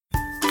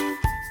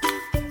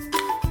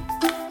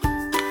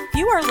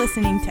You are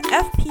listening to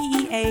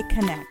FPEA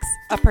Connects,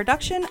 a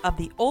production of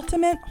the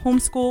Ultimate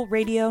Homeschool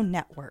Radio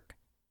Network.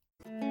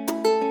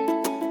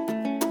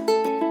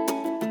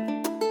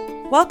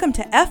 Welcome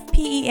to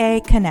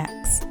FPEA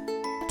Connects.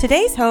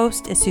 Today's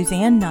host is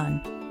Suzanne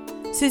Nunn.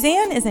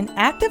 Suzanne is an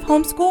active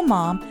homeschool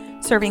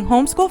mom serving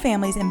homeschool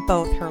families in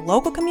both her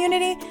local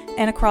community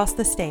and across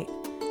the state.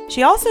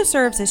 She also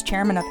serves as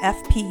chairman of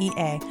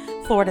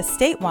FPEA, Florida's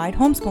statewide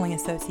homeschooling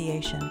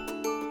association.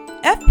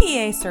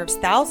 FPEA serves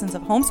thousands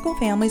of homeschool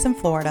families in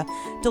Florida,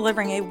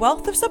 delivering a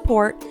wealth of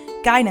support,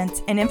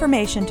 guidance, and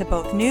information to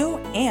both new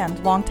and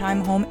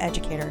longtime home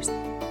educators.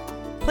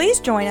 Please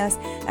join us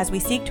as we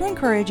seek to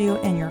encourage you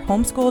in your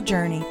homeschool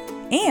journey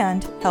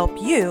and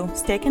help you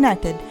stay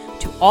connected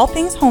to all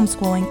things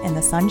homeschooling in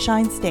the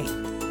Sunshine State.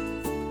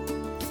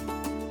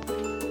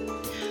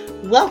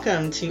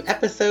 Welcome to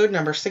episode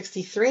number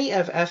 63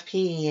 of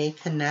FPEA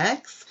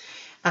Connects.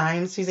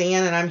 I'm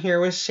Suzanne and I'm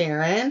here with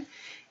Sharon,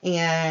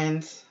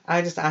 and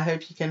I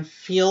hope you can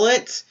feel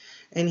it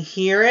and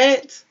hear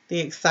it, the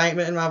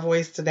excitement in my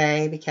voice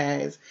today,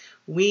 because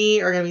we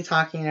are going to be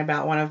talking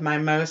about one of my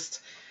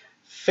most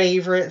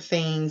favorite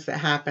things that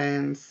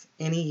happens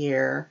in a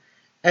year,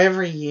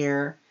 every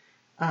year.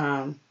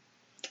 And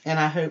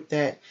I hope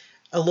that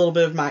a little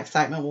bit of my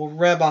excitement will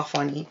rub off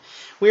on you.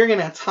 We're going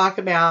to talk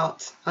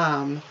about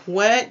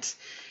what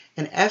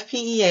an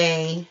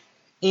FPEA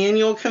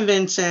annual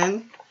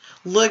convention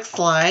looks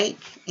like,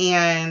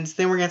 and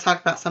then we're going to talk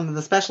about some of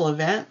the special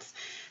events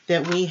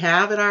that we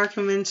have at our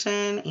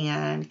convention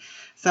and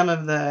some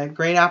of the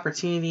great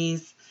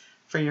opportunities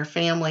for your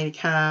family to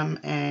come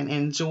and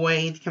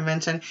enjoy the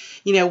convention.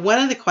 You know, one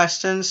of the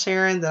questions,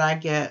 Sharon, that I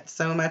get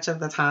so much of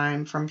the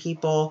time from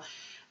people,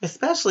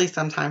 especially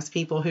sometimes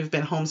people who've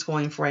been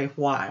homeschooling for a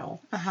while,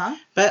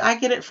 but I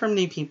get it from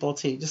new people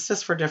too,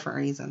 just for different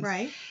reasons,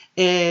 right?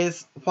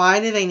 Is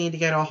why do they need to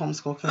go to a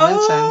homeschool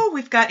convention? Oh,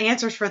 we've got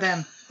answers for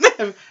them.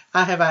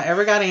 Have I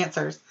ever got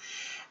answers?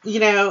 You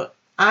know,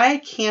 I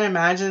can't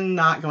imagine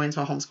not going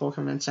to a homeschool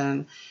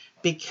convention,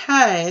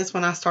 because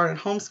when I started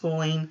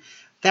homeschooling,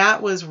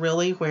 that was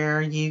really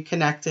where you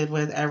connected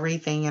with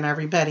everything and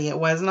everybody. It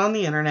wasn't on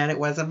the internet. It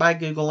wasn't by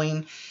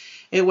Googling.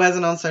 It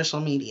wasn't on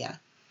social media.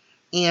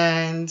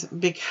 And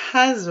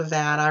because of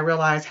that, I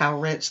realized how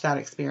rich that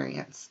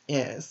experience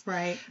is.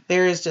 Right.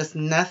 There is just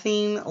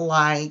nothing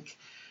like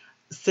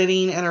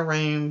sitting in a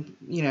room,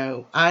 you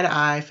know, eye to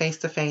eye, face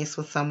to face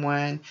with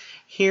someone,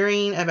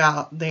 hearing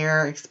about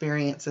their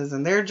experiences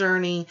and their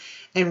journey,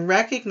 and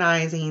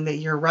recognizing that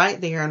you're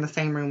right there in the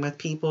same room with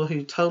people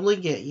who totally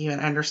get you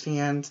and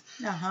understand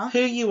who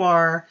you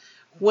are,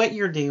 what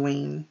you're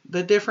doing,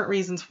 the different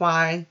reasons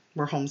why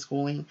we're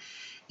homeschooling.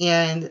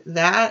 And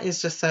that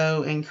is just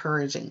so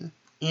encouraging.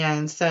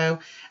 And so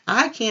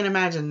I can't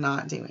imagine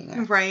not doing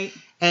it. Right.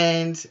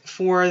 And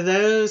for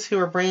those who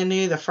are brand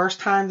new, the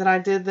first time that I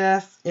did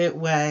this, it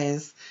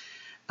was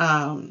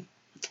a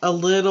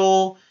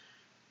little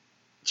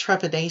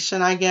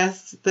trepidation, I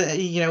guess, that,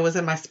 you know, was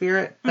in my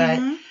spirit. But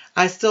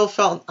I still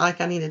felt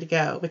like I needed to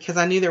go, because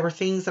I knew there were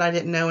things that I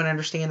didn't know and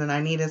understand, and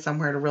I needed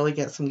somewhere to really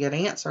get some good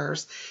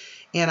answers.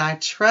 And I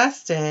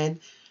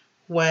trusted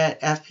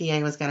what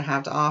FPA was going to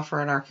have to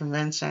offer at our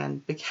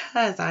convention,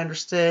 because I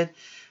understood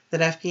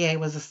that FPA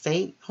was a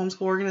state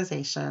homeschool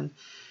organization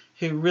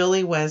who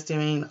really was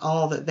doing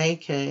all that they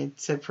could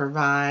to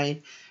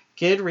provide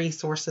good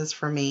resources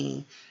for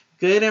me,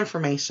 good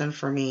information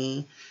for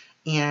me,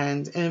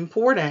 and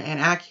important and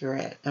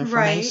accurate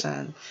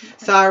information.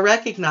 Right. So I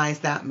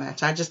recognized that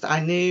much.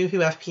 I knew who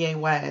FPA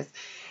was.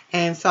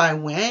 And so I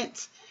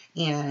went,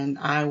 and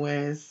I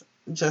was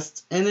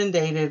just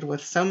inundated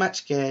with so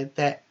much good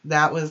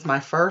that was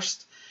my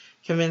first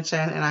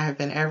convention, and I have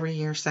been every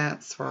year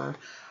since for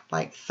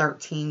like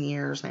 13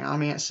 years now. I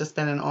mean, it's just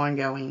been an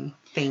ongoing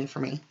thing for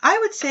me. I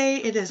would say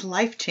it is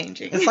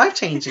life-changing. It's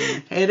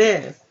life-changing. It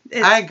is.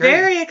 It's I agree.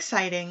 Very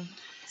exciting.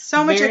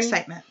 So much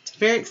excitement.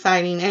 Very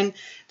exciting. And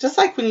just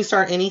like when you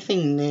start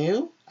anything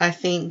new, I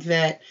think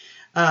that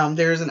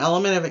there's an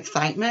element of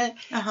excitement.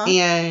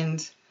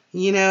 And,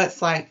 you know,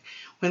 it's like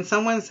when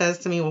someone says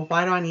to me, well,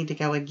 why do I need to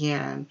go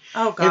again?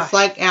 Oh, gosh. It's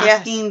like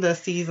asking the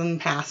season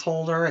pass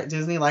holder at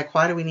Disney, like,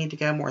 why do we need to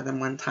go more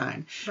than one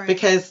time? Right.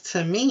 Because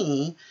to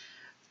me,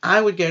 I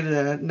would go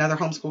to another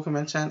homeschool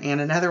convention and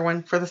another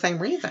one for the same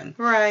reason.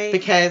 Right.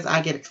 Because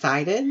I get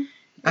excited.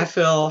 I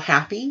feel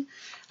happy.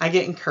 I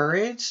get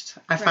encouraged.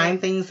 I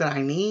find things that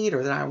I need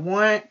or that I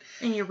want.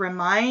 And you're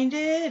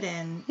reminded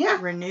and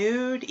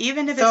renewed,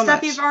 even if so it's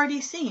stuff much. You've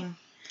already seen.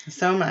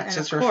 So much. And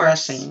it's of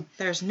refreshing. Course,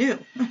 there's new.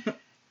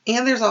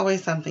 And there's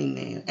always something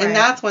new. And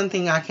that's one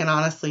thing I can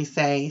honestly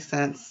say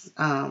since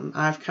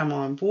I've come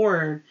on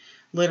board,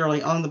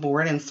 literally on the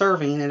board and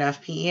serving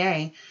at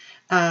FPEA,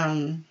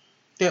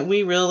 that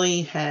we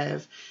really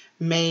have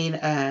made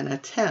an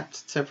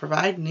attempt to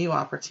provide new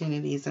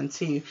opportunities and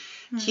to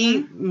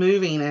keep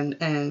moving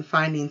and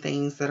finding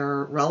things that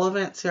are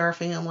relevant to our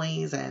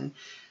families and,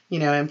 you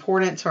know,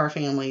 important to our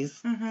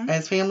families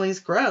as families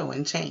grow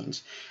and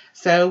change.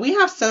 So we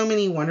have so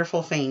many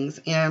wonderful things.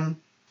 And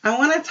I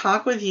want to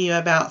talk with you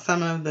about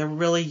some of the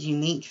really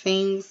unique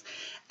things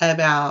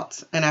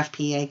about an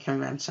FPEA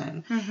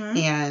convention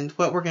and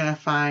what we're going to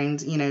find,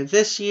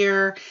 this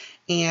year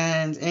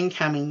and in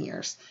coming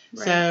years.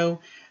 Right. So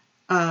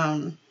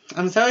I'm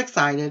so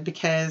excited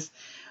because,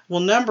 well,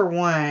 number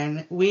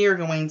one, we are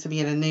going to be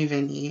at a new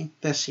venue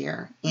this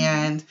year.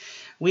 And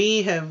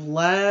we have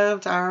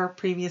loved our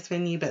previous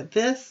venue, but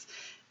this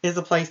is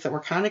a place that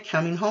we're kind of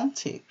coming home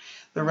to.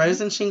 The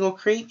Rose and Shingle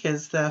Creek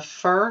is the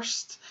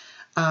first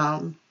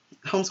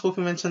homeschool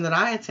convention that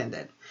I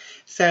attended.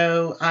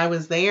 So I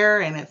was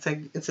there, and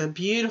it's a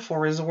beautiful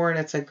resort.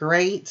 It's a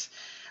great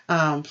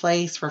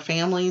place for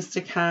families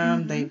to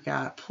come. They've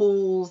got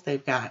pools.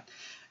 They've got,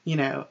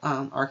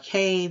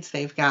 arcades.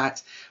 They've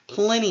got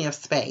plenty of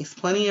space,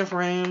 plenty of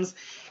rooms.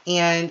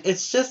 And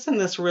it's just in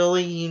this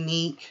really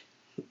unique,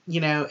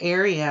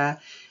 area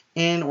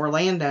in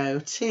Orlando,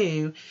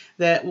 too,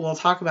 that we'll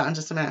talk about in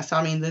just a minute.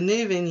 So, the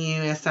new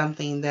venue is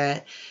something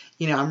that,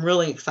 I'm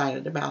really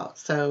excited about.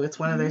 So it's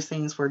one of those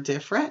things where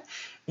different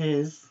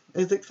is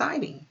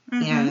exciting.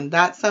 And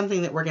that's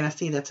something that we're going to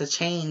see that's a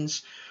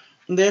change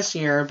this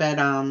year. But,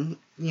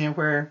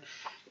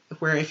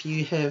 where if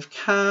you have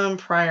come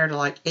prior to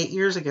like 8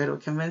 years ago to a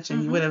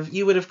convention,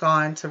 you would have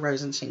gone to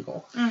Rose and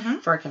Shingle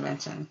for a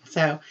convention.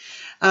 So,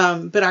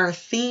 but our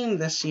theme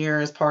this year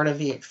is part of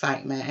the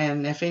excitement.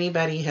 And if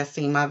anybody has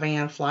seen my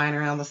van flying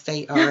around the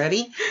state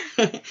already,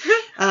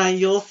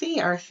 you'll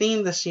see our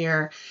theme this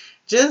year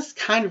just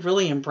kind of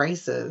really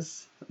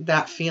embraces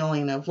that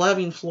feeling of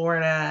loving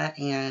Florida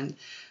and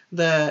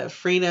the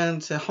freedom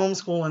to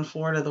homeschool in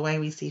Florida the way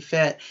we see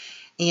fit.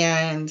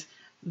 And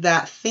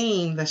that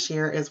theme this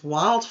year is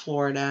Wild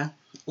Florida,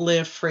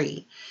 Live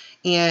Free.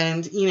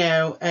 And,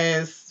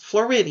 as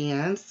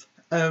Floridians,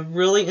 a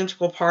really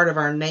integral part of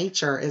our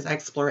nature is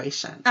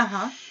exploration.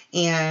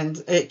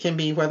 And it can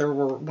be whether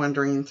we're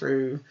wandering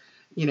through,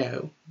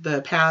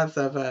 the paths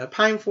of a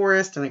pine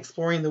forest and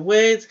exploring the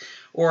woods,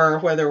 or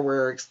whether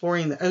we're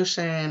exploring the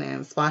ocean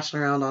and splashing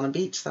around on a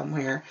beach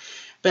somewhere.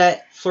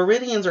 But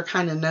Floridians are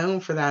kind of known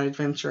for that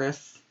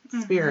adventurous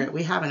spirit.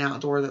 We have an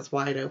outdoor that's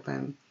wide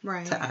open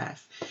to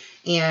us.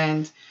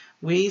 And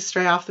we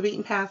stray off the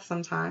beaten path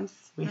sometimes.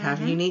 We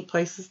have unique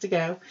places to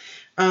go.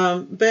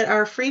 But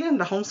our freedom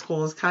to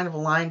homeschool is kind of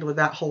aligned with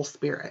that whole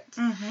spirit.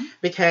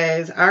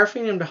 Because our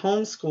freedom to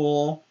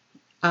homeschool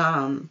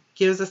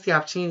gives us the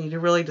opportunity to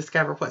really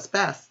discover what's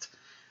best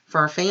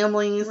for our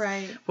families,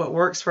 what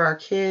works for our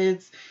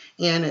kids.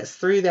 And it's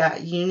through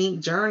that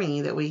unique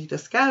journey that we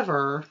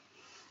discover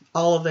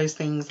all of those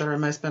things that are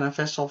most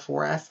beneficial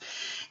for us.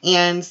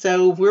 And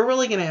so we're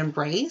really going to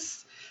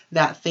embrace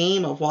that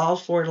theme of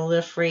Wild Florida,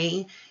 Live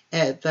Free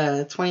at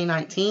the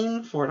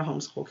 2019 Florida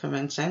Homeschool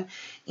Convention.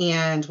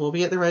 And we'll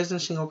be at the Rose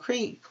and Shingle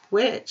Creek,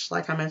 which,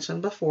 like I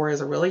mentioned before,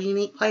 is a really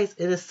unique place.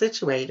 It is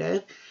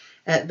situated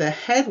at the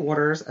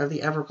headwaters of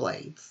the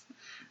Everglades.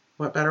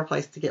 What better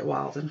place to get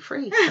wild and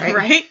free,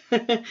 right?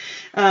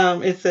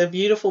 It's a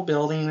beautiful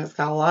building. It's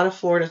got a lot of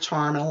Florida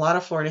charm and a lot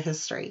of Florida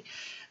history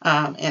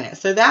in it.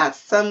 So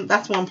that's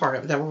one part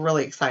of it that we're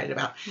really excited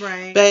about.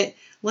 But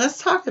let's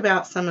talk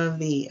about some of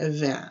the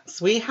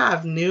events. We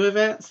have new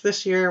events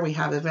this year. We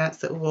have events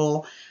that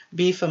will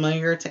be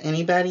familiar to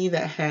anybody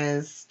that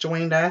has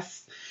joined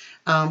us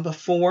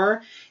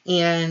before.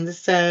 And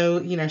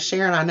so,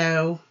 Sharon, I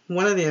know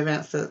one of the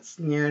events that's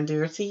near and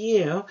dear to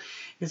you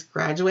is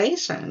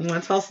graduation. You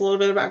want to tell us a little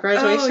bit about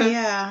graduation? Oh,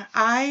 yeah.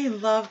 I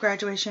love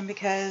graduation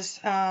because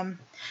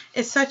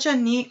it's such a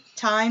neat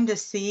time to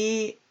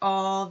see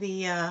all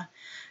the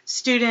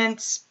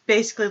students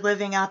basically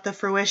living out the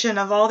fruition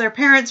of all their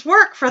parents'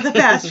 work for the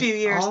past few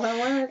years. All that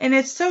work. And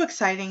it's so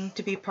exciting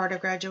to be part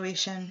of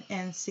graduation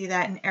and see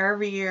that. And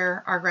every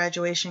year our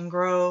graduation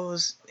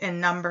grows in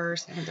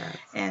numbers.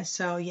 And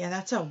so, yeah,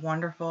 that's a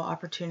wonderful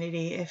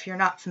opportunity. If you're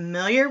not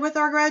familiar with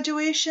our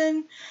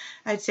graduation,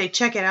 I'd say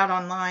check it out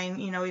online.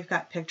 We've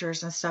got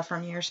pictures and stuff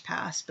from years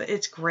past, but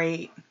it's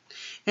great.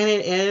 And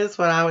it is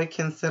what I would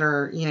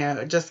consider,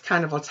 just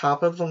kind of a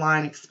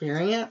top-of-the-line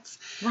experience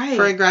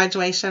for a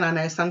graduation. I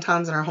know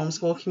sometimes in our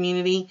homeschool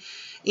community,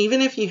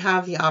 even if you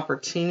have the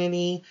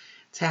opportunity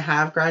to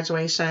have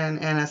graduation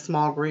in a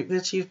small group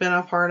that you've been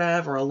a part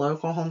of or a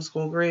local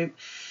homeschool group,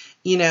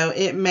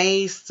 it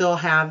may still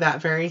have that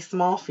very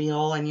small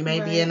feel, and you may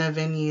be in a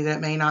venue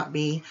that may not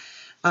be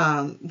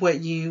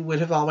what you would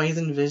have always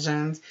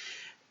envisioned,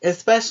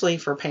 especially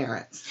for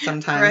parents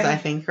sometimes, I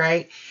think,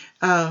 right?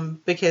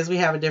 Because we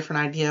have a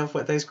different idea of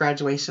what those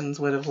graduations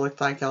would have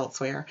looked like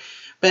elsewhere.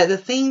 But the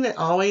thing that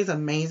always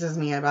amazes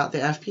me about the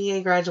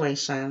FPEA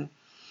graduation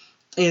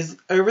is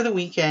over the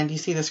weekend, you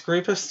see this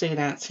group of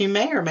students who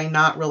may or may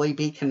not really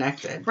be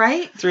connected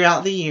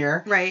throughout the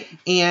year.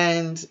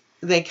 And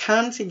they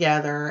come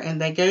together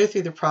and they go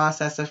through the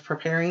process of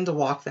preparing to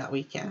walk that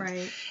weekend.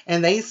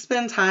 And they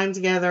spend time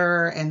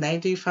together and they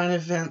do fun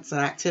events and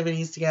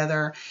activities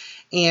together.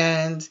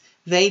 And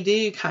they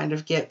do kind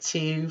of get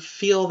to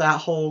feel that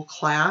whole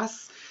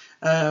class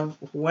of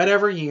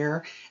whatever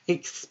year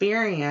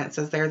experience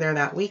as they're there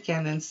that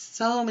weekend. And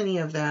so many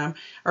of them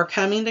are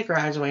coming to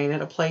graduate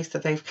at a place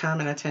that they've come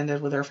and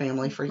attended with their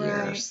family for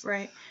years.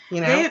 Right. You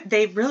know?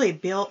 They really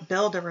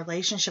build a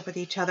relationship with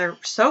each other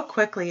so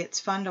quickly. It's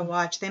fun to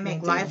watch. They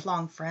make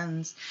lifelong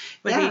friends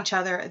with each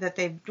other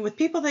with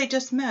people they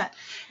just met.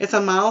 It's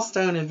a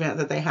milestone event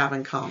that they have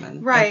in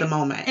common at the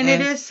moment. And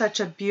it is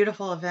such a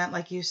beautiful event,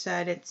 like you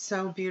said. It's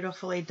so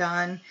beautifully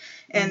done.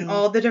 And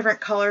all the different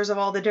colors of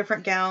all the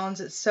different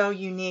gowns. It's so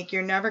unique.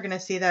 You're never going to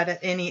see that at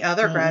any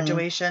other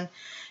graduation.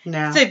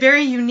 No. It's a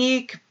very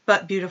unique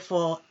but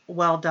beautiful,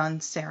 well done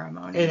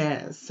ceremony. It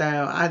is. So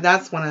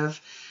that's one of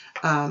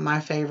my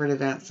favorite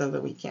events of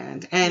the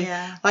weekend. And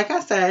like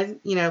I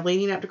said,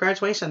 leading up to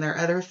graduation, there are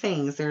other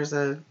things. There's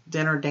a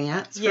dinner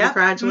dance for the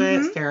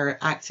graduates. There are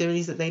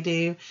activities that they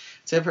do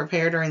to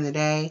prepare during the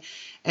day.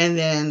 And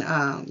then,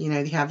 you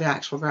have the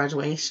actual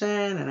graduation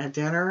and a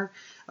dinner,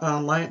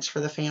 lunch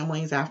for the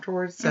families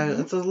afterwards. So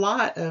it's a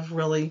lot of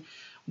really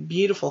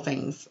beautiful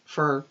things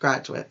for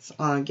graduates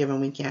on a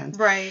given weekend.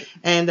 Right.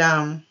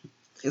 And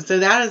so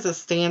that is a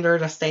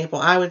standard, a staple.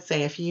 I would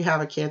say if you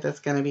have a kid that's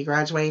going to be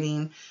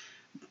graduating,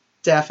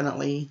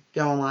 definitely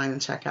go online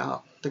and check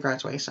out the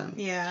graduation.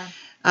 Yeah.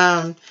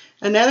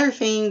 Another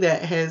thing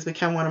that has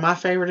become one of my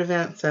favorite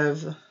events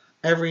of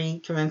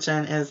every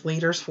convention is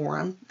Leaders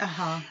Forum.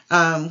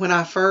 When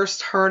I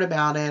first heard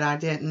about it, I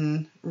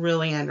didn't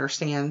really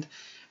understand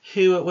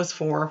who it was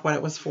for, what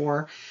it was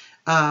for,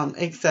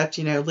 except,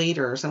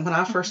 leaders. And when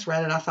I first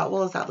read it, I thought,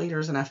 well, is that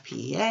leaders in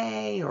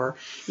FPEA or,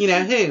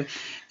 who?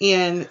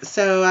 And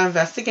so I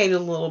investigated a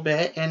little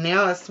bit, and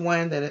now it's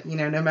one that,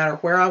 no matter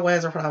where I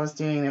was or what I was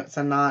doing, it's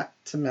a not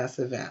to miss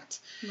event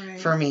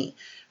for me,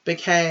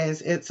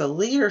 because it's a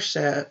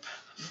leadership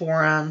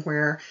forum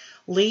where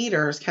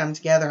leaders come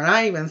together. And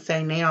I even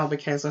say now,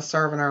 because I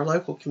serve in our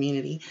local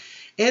community,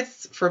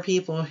 it's for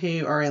people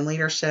who are in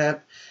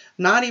leadership,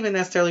 not even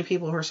necessarily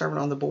people who are serving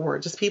on the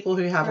board, just people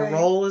who have a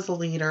role as a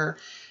leader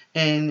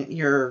in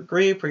your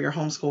group or your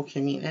homeschool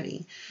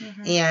community.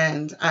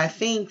 And I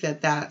think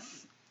that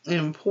that's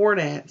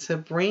important to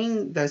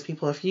bring those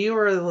people. If you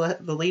are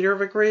the leader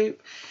of a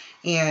group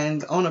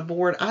and on a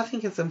board, I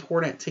think it's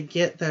important to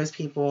get those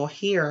people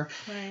here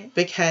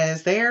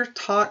because they're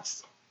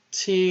talked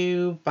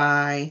to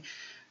by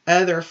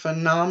other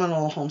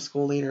phenomenal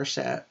homeschool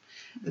leadership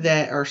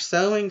that are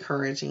so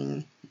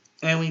encouraging.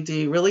 And we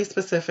do really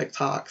specific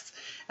talks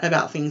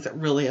about things that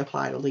really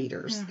apply to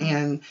leaders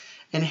and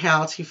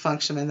how to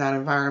function in that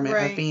environment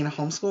of being a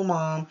homeschool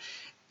mom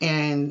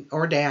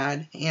or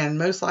dad, and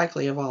most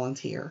likely a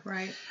volunteer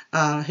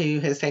who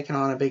has taken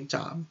on a big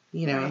job,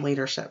 in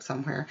leadership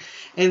somewhere.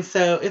 And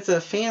so it's a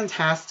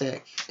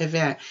fantastic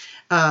event.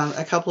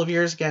 A couple of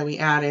years ago, we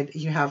added,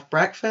 you have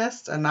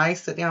breakfast, a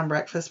nice sit-down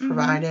breakfast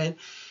provided,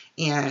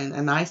 and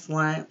a nice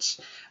lunch.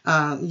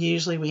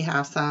 Usually we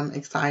have some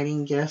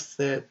exciting gifts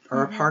that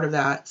are a part of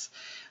that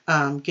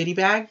goodie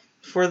bag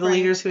for the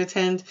leaders who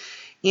attend.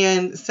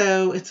 And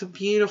so it's a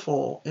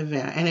beautiful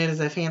event, and it is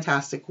a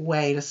fantastic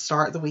way to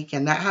start the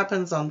weekend. That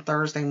happens on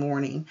Thursday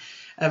morning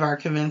of our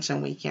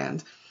convention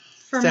weekend.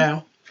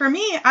 For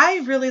me,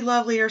 I really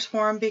love Leaders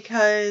Forum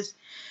because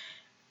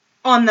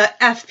on the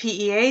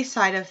FPEA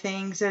side of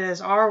things, it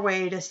is our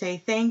way to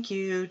say thank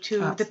you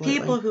to the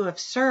people who have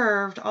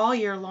served all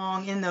year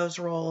long in those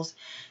roles.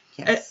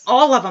 Yes.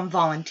 All of them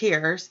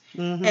volunteers.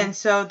 And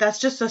so that's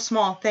just a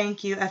small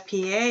thank you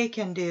FPEA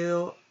can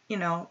do,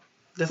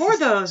 for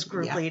those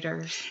group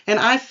leaders. And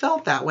I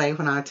felt that way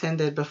when I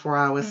attended before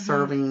I was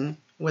serving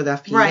with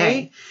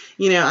FPEA.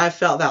 I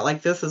felt that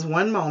like this is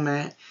one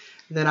moment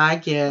that I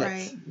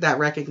get that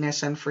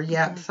recognition for,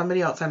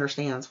 somebody else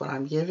understands what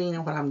I'm giving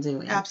and what I'm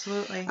doing.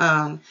 Absolutely.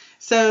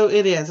 So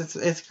it is.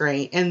 It's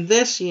great. And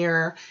this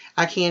year,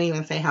 I can't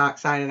even say how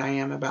excited I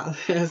am about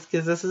this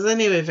because this is a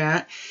new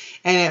event,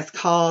 and it's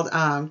called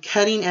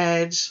Cutting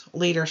Edge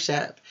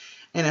Leadership.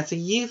 And it's a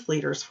youth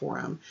leaders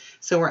forum.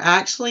 So we're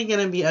actually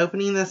going to be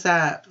opening this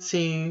up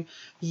to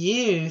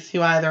youth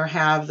who either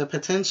have the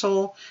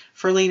potential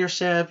for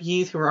leadership,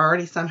 youth who are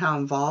already somehow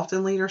involved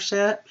in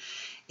leadership.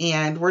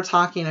 And we're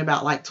talking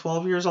about like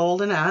 12 years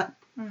old and up.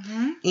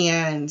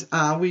 And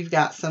we've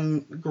got some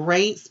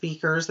great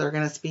speakers that are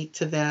going to speak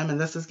to them. And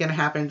this is going to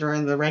happen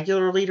during the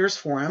regular leaders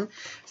forum.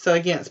 So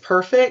again, it's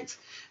perfect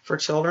for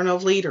children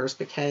of leaders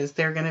because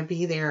they're going to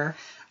be there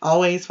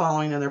always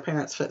following in their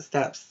parents'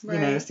 footsteps,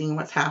 seeing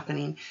what's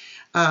happening.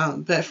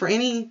 But for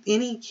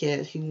any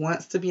kid who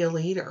wants to be a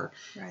leader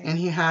and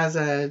who has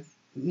a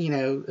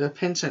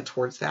penchant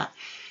towards that,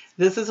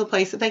 this is a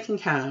place that they can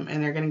come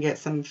and they're going to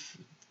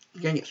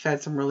get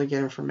fed some really good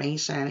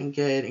information and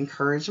good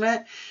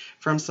encouragement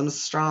from some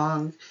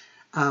strong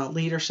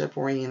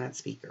leadership-oriented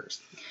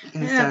speakers.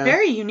 And a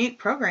very unique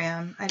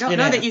program. I don't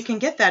know that you can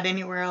get that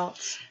anywhere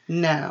else.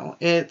 No,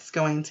 it's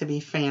going to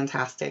be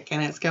fantastic,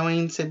 and it's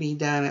going to be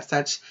done at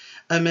such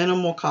a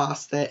minimal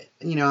cost that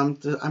I'm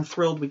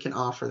thrilled we can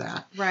offer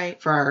that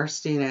for our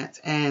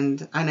students.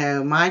 And I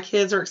know my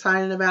kids are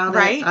excited about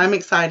it. I'm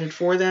excited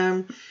for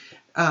them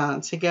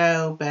to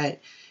go,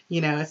 but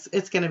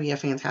it's going to be a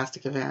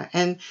fantastic event.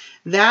 And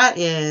that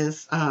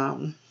is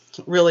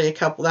really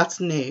that's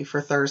new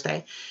for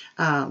Thursday.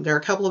 There are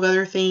a couple of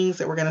other things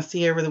that we're going to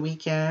see over the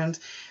weekend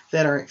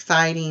that are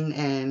exciting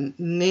and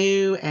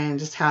new and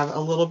just have a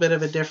little bit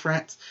of a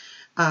different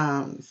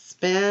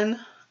spin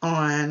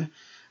on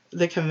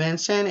the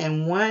convention.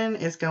 And one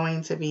is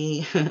going to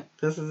be,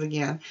 this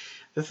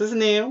is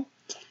new,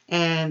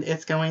 and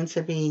it's going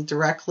to be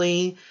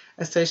directly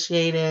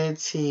associated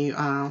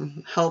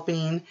to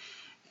helping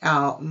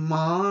out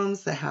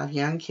moms that have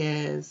young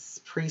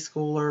kids,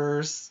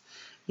 preschoolers,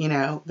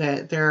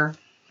 that they're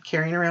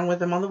carrying around with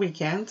them on the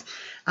weekends.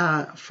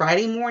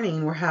 Friday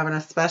morning, we're having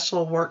a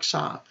special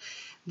workshop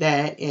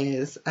that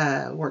is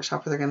a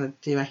workshop where they're going to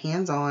do a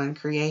hands-on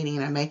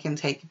creating a make and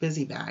take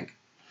busy bag.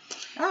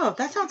 Oh,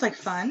 that sounds like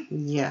fun.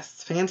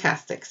 Yes,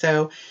 fantastic.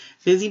 So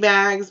busy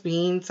bags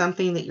being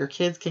something that your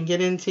kids can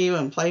get into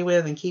and play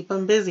with and keep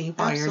them busy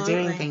while you're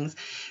doing things.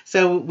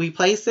 So we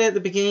place it at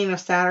the beginning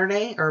of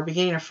Friday,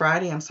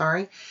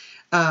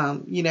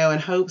 in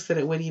hopes that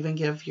it would even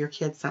give your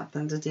kids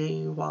something to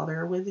do while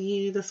they're with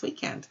you this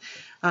weekend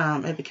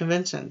at the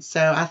convention.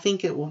 So I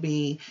think it will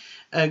be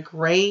a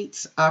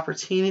great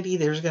opportunity.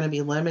 There's going to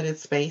be limited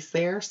space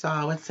there. So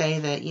I would say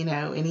that,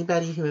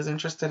 anybody who is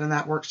interested in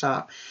that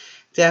workshop,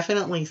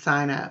 definitely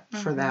sign up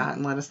for that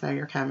and let us know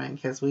you're coming,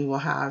 because we will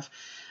have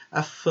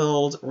a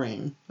filled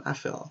room, I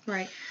feel.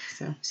 Right.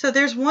 So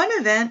there's one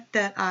event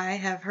that I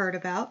have heard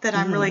about that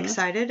I'm really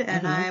excited,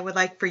 and I would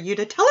like for you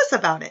to tell us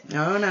about it.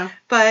 Oh, no.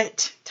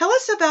 But tell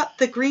us about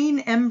the Green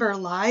Ember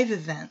Live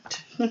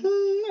event.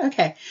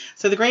 Okay.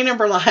 So the Green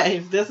Ember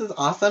Live, this is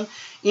awesome.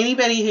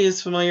 Anybody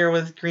who's familiar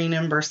with Green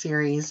Ember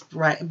series,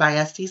 right, by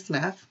S.T.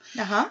 Smith,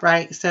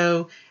 right?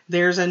 So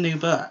there's a new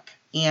book,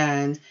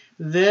 and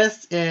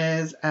this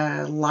is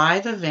a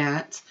live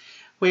event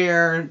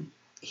where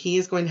he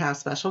is going to have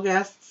special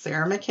guests,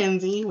 Sarah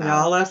Mackenzie. We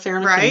all love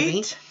Sarah Mackenzie.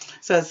 Right.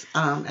 So it's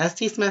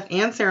S.T. Smith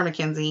and Sarah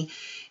Mackenzie.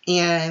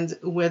 And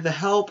with the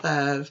help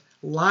of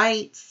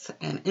lights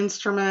and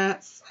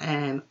instruments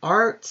and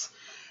art,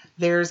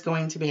 there's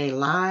going to be a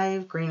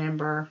live Green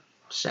Ember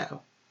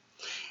show.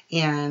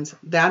 And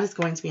that is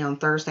going to be on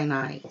Thursday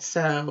night.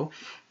 So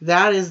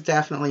that is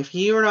definitely, if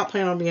you are not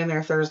planning on being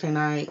there Thursday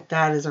night,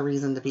 that is a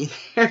reason to be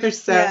there.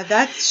 So yeah,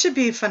 that should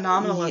be a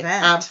phenomenal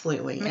event.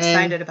 Absolutely. I'm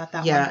excited about that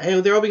one. Yeah,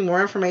 there will be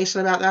more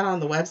information about that on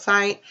the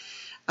website.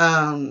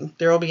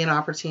 There will be an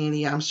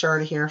opportunity, I'm sure,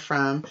 to hear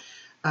from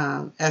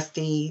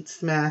S.D.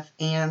 Smith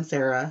and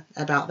Sarah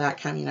about that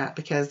coming up,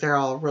 because they're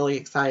all really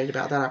excited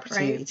about that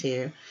opportunity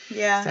too.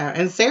 Yeah. So,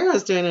 and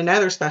Sarah's doing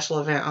another special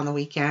event on the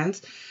weekend.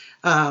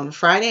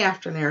 Friday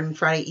afternoon,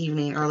 Friday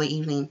evening, early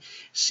evening,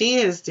 she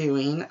is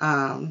doing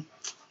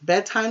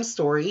bedtime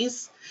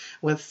stories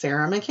with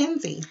Sarah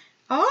Mackenzie.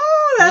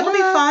 Oh, that'll be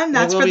fun.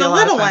 That's for the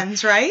little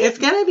ones, right? It's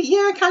going to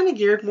be, kind of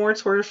geared more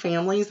toward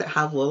families that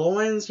have little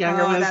ones,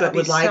 younger ones that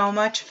would like so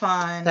much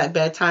fun. That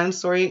bedtime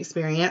story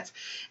experience.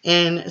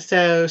 And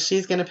so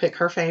she's going to pick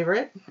her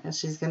favorite, and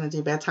she's going to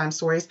do bedtime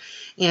stories.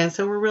 And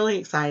so we're really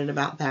excited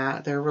about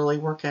that. They're really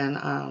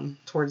working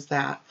towards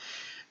that.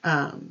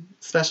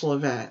 Special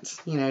events,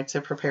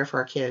 to prepare for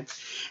our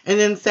kids. And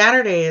then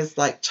Saturday is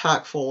like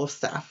chock full of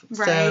stuff.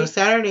 Right. So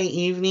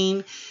Saturday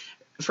evening,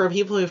 for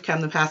people who've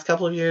come the past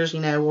couple of years,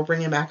 we're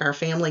bringing back our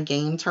family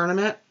game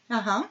tournament.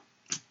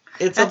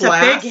 That's a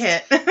blast. Big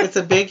hit. It's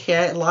a big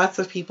hit. Lots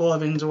of people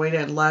have enjoyed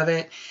it and love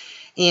it.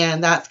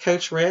 And that's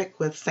Coach Rick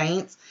with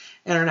Saints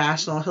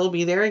International. He'll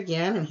be there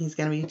again, and he's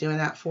going to be doing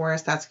that for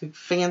us. That's a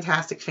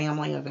fantastic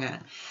family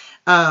event.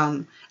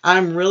 I'm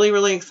really,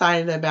 really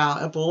excited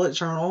about a bullet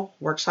journal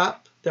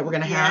workshop that we're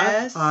going to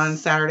have on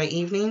Saturday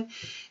evening.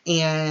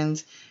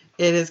 And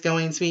it is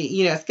going to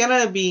be, it's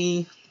going to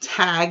be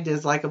tagged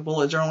as like a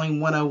bullet journaling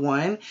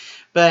 101.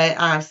 But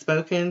I've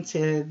spoken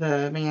to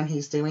the man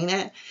who's doing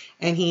it,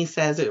 and he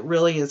says it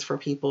really is for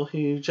people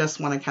who just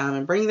want to come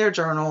and bring their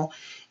journal,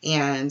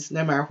 and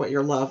no matter what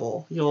your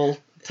level, you'll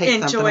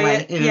take something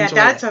away and enjoy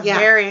that's it. A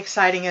very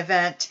exciting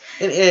event.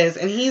 It is,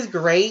 and he's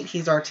great.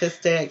 He's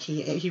artistic.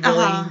 He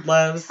really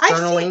loves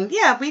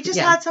journaling. We just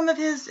had some of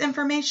his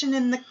information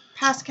in the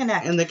past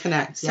Connect. In the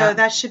Connect, So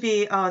that should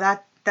be,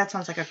 that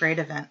sounds like a great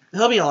event.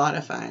 He'll be a lot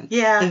of fun.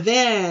 Yeah. And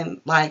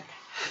then,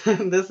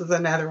 this is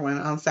another one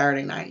on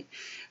Saturday night.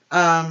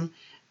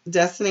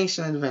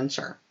 Destination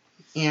Adventure.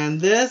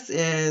 And this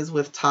is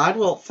with Todd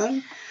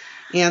Wilson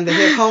and the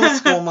Hip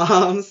Homeschool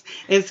Moms.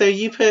 And so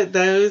you put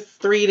those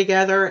three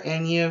together,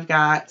 and you've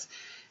got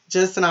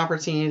just an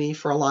opportunity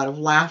for a lot of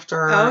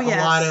laughter, a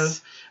lot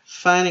of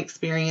fun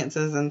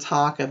experiences, and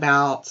talk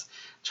about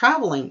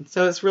traveling.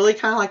 So it's really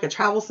kind of like a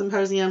travel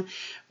symposium,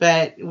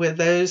 but with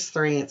those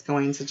three, it's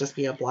going to just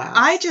be a blast.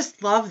 I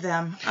just love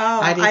them. Oh,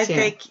 I do too.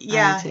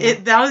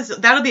 think,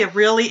 that'll be a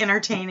really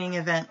entertaining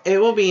event. It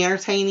will be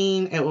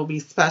entertaining. It will be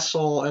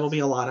special. It'll be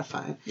a lot of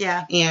fun.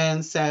 Yeah.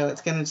 And so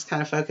it's going to just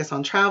kind of focus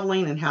on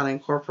traveling and how to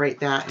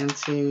incorporate that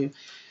into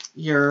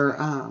your,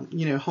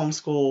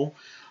 homeschool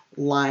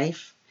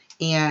life.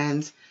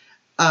 And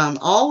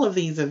all of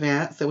these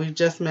events that we've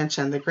just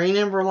mentioned, the Green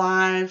Ember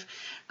Live,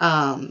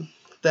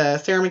 the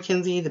Sarah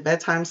McKenzie, the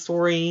Bedtime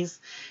Stories,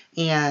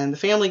 and the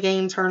Family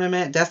Game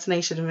Tournament,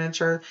 Destination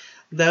Adventure,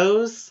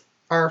 those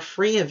are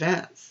free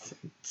events.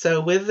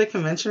 So with the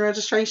convention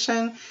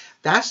registration,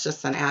 that's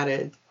just an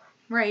added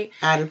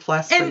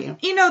plus for you.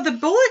 And, the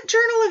bullet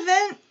journal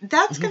event,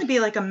 that's going to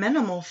be like a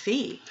minimal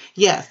fee.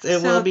 Yes,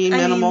 it will be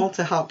minimal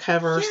to help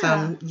cover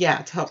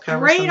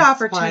great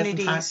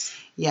opportunities.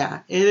 Yeah,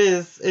 it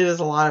is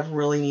a lot of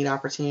really neat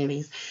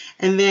opportunities.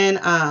 And then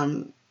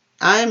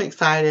I'm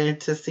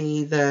excited to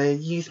see the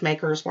Youth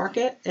Makers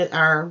Market at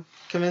our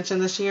convention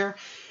this year.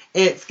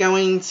 It's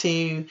going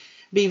to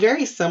be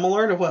very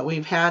similar to what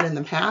we've had in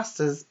the past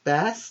as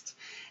BEST.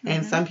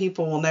 And some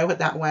people will know what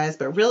that was,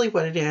 but really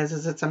what it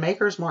is it's a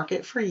maker's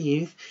market for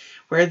youth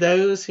where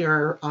those who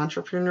are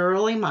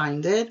entrepreneurially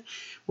minded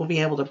will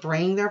be able to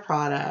bring their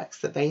products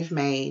that they've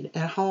made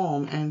at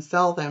home and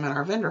sell them in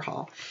our vendor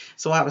hall.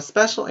 So I have a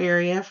special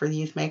area for the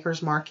Youth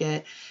Makers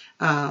Market.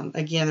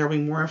 Again, there will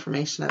be more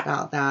information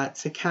about that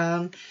to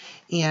come.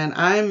 And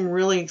I'm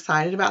really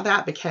excited about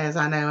that because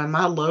I know in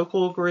my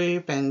local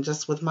group and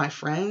just with my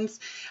friends,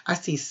 I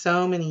see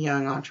so many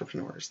young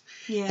entrepreneurs.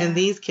 Yeah. And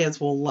these kids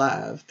will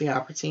love the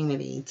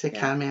opportunity to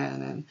come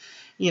in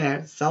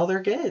and, sell their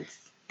goods.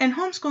 And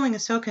homeschooling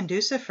is so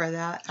conducive for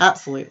that.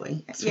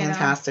 Absolutely. It's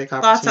fantastic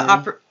opportunity.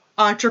 Lots of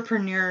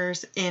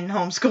entrepreneurs in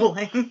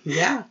homeschooling.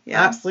 Yeah,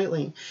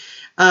 absolutely.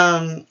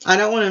 I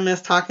don't want to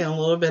miss talking a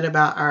little bit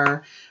about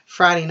our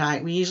Friday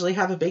night. We usually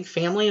have a big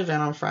family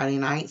event on Friday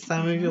night.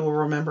 Some of you will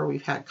remember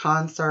we've had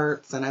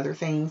concerts and other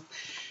things.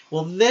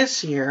 Well,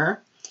 this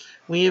year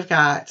we have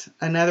got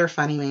another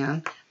funny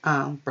man,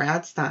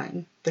 Brad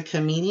Stein, the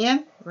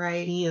comedian.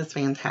 Right. He is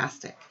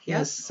fantastic. He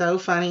is so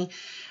funny.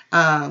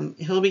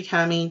 He'll be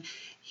coming.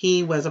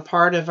 He was a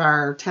part of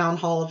our town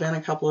hall event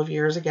a couple of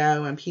years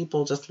ago, and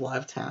people just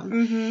loved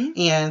him.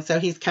 And so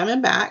he's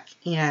coming back,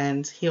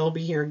 and he'll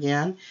be here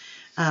again.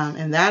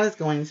 And that is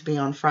going to be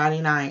on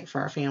Friday night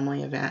for our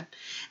family event.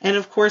 And,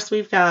 of course,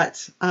 we've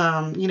got,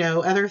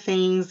 other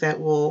things that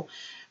will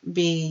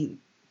be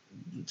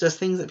just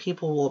things that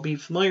people will be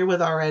familiar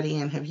with already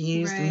and have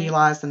used and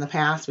utilized in the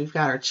past. We've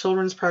got our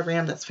children's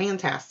program that's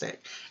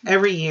fantastic.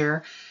 Every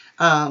year,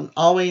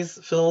 always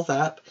fills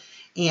up.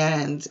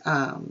 And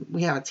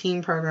we have a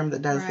teen program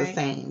that does the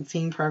same.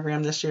 Teen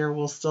program this year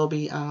will still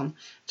be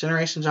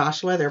Generation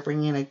Joshua. They're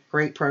bringing a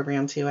great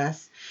program to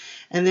us.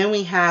 And then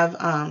we have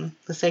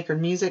the Sacred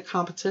Music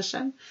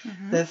Competition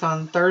that's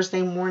on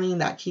Thursday morning.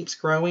 That keeps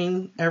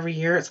growing every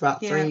year. It's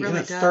about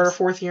third or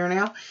fourth year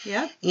now.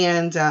 Yeah.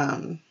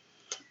 And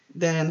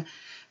then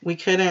we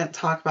couldn't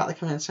talk about the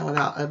convention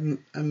without a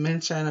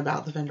mention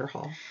about the vendor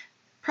hall.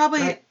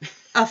 Probably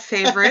a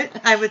favorite,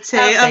 I would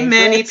say, of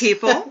many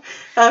people.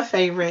 A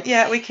favorite.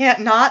 Yeah, we can't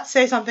not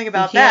say something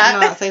about that. We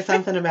can't not say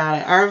something about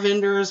it. Our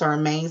vendors are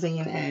amazing,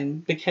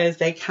 and because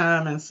they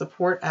come and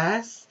support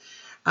us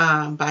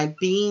by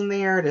being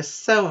there, it is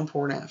so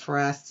important for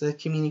us to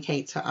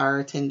communicate to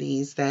our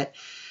attendees that,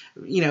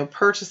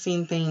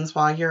 purchasing things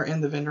while you're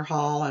in the vendor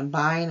hall and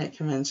buying at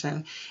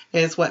convention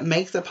is what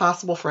makes it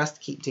possible for us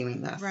to keep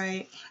doing this.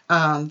 Right.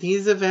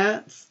 These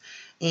events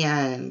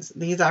and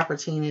these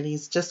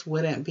opportunities just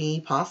wouldn't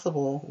be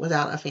possible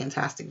without a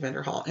fantastic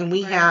vendor hall. And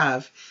we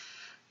have,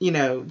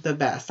 the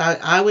best.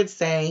 I would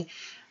say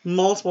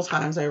multiple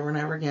times over and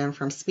over again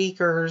from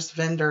speakers,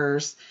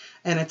 vendors,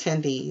 and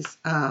attendees.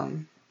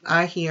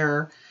 I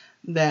hear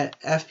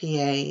that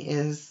FPA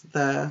is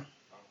the,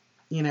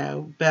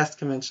 best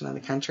convention in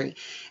the country.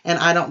 And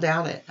I don't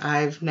doubt it.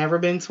 I've never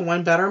been to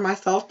one better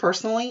myself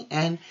personally.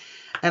 And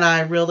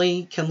I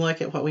really can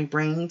look at what we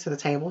bring to the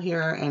table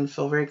here and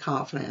feel very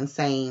confident in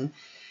saying,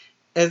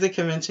 as the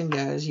convention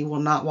goes, you will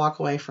not walk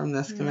away from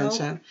this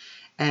convention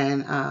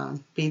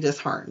and be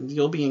disheartened.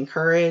 You'll be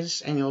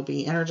encouraged and you'll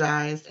be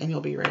energized and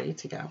you'll be ready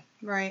to go.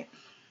 Right.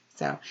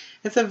 So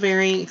it's a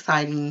very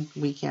exciting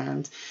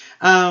weekend.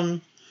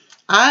 I'm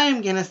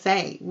going to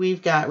say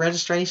we've got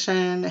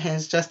registration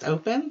has just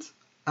opened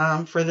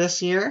for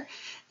this year.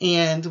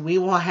 And we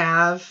will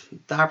have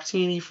the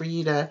opportunity for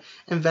you to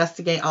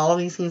investigate all of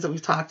these things that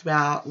we've talked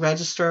about,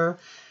 register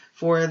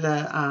for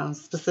the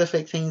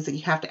specific things that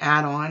you have to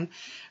add on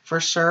for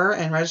sure,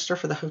 and register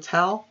for the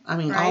hotel. I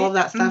mean, all of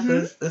that stuff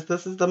is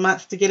this is the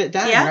month to get it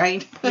done,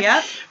 right?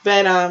 Yeah.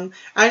 But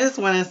I just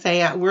want to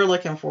say we're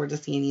looking forward to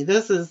seeing you.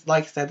 This is,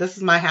 like I said, this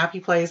is my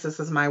happy place. This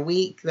is my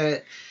week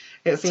that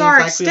it seems our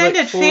like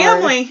extended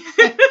family.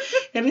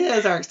 It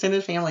is our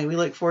extended family. We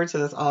look forward to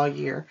this all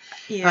year.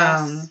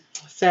 Yes.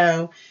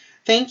 So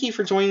thank you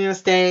for joining us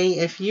today.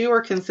 If you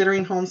are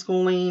considering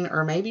homeschooling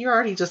or maybe you're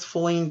already just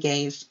fully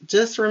engaged,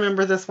 just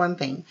remember this one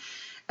thing.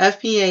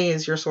 FPA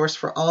is your source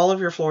for all of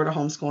your Florida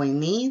homeschooling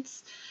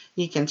needs.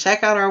 You can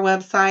check out our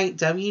website,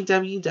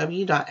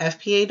 www.fpa.com,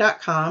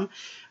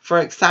 for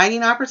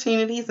exciting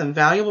opportunities and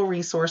valuable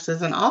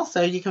resources. And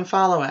also you can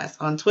follow us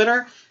on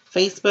Twitter,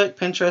 Facebook,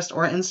 Pinterest,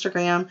 or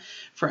Instagram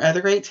for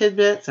other great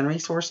tidbits and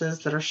resources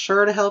that are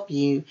sure to help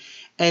you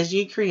as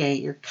you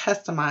create your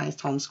customized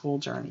homeschool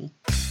journey.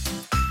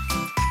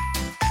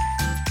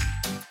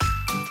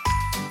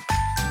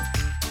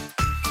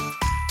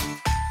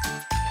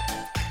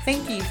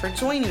 Thank you for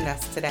joining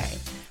us today.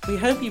 We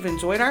hope you've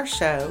enjoyed our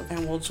show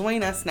and will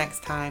join us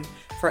next time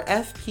for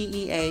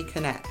FPEA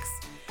Connects.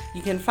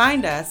 You can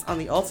find us on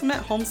the Ultimate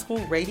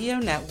Homeschool Radio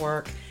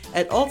Network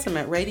at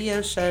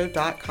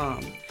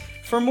ultimateradioshow.com.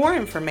 For more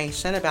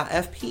information about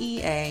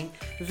FPEA,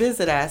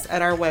 visit us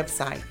at our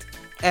website,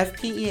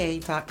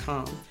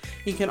 fpea.com.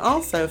 You can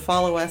also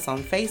follow us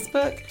on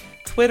Facebook,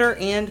 Twitter,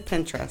 and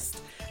Pinterest.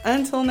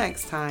 Until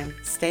next time,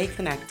 stay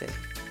connected.